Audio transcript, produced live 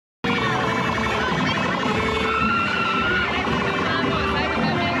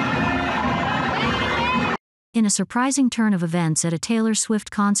In a surprising turn of events at a Taylor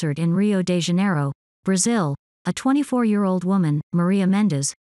Swift concert in Rio de Janeiro, Brazil, a 24-year-old woman, Maria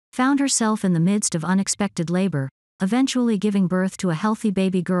Mendes, found herself in the midst of unexpected labor, eventually giving birth to a healthy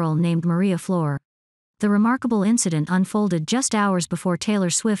baby girl named Maria Flor. The remarkable incident unfolded just hours before Taylor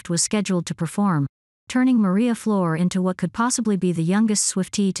Swift was scheduled to perform, turning Maria Flor into what could possibly be the youngest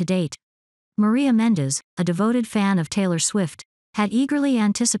Swiftee to date. Maria Mendes, a devoted fan of Taylor Swift, had eagerly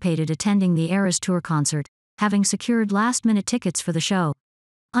anticipated attending the Eras Tour concert, having secured last-minute tickets for the show.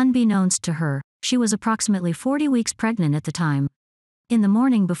 Unbeknownst to her, she was approximately 40 weeks pregnant at the time. In the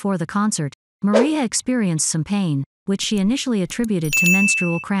morning before the concert, Maria experienced some pain, which she initially attributed to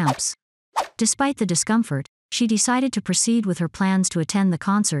menstrual cramps. Despite the discomfort, she decided to proceed with her plans to attend the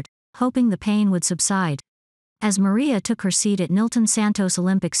concert, hoping the pain would subside. As Maria took her seat at Nilton Santos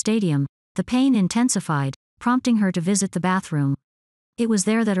Olympic Stadium, the pain intensified, prompting her to visit the bathroom. It was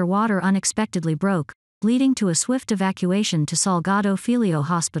there that her water unexpectedly broke, leading to a swift evacuation to Salgado Filho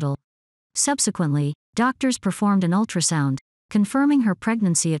Hospital. Subsequently, doctors performed an ultrasound, confirming her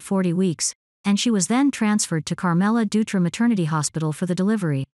pregnancy at 40 weeks, and she was then transferred to Carmela Dutra Maternity Hospital for the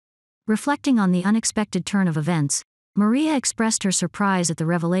delivery. Reflecting on the unexpected turn of events, Maria expressed her surprise at the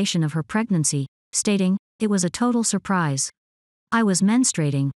revelation of her pregnancy, stating, "It was a total surprise. I was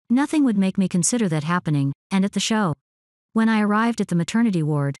menstruating, nothing would make me consider that happening, and at the show. When I arrived at the maternity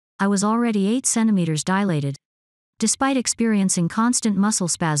ward, I was already 8 centimeters dilated." Despite experiencing constant muscle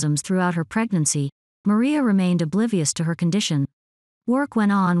spasms throughout her pregnancy, Maria remained oblivious to her condition. Work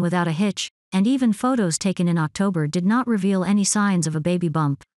went on without a hitch, and even photos taken in October did not reveal any signs of a baby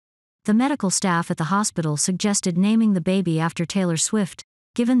bump. The medical staff at the hospital suggested naming the baby after Taylor Swift,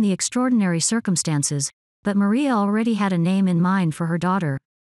 given the extraordinary circumstances, but Maria already had a name in mind for her daughter.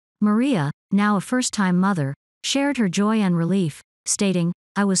 Maria, now a first-time mother, shared her joy and relief, stating,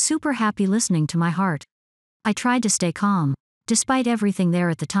 "I was super happy listening to my heart. I tried to stay calm. Despite everything there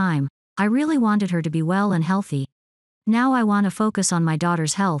at the time, I really wanted her to be well and healthy. Now I want to focus on my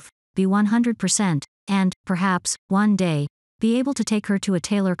daughter's health, be 100%, and, perhaps, one day, be able to take her to a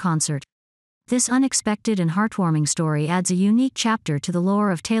Taylor concert." This unexpected and heartwarming story adds a unique chapter to the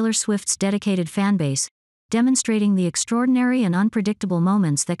lore of Taylor Swift's dedicated fanbase, demonstrating the extraordinary and unpredictable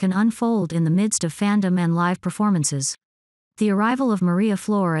moments that can unfold in the midst of fandom and live performances. The arrival of Maria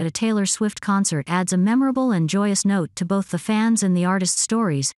Flor at a Taylor Swift concert adds a memorable and joyous note to both the fans and the artist's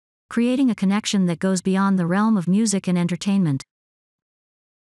stories, creating a connection that goes beyond the realm of music and entertainment.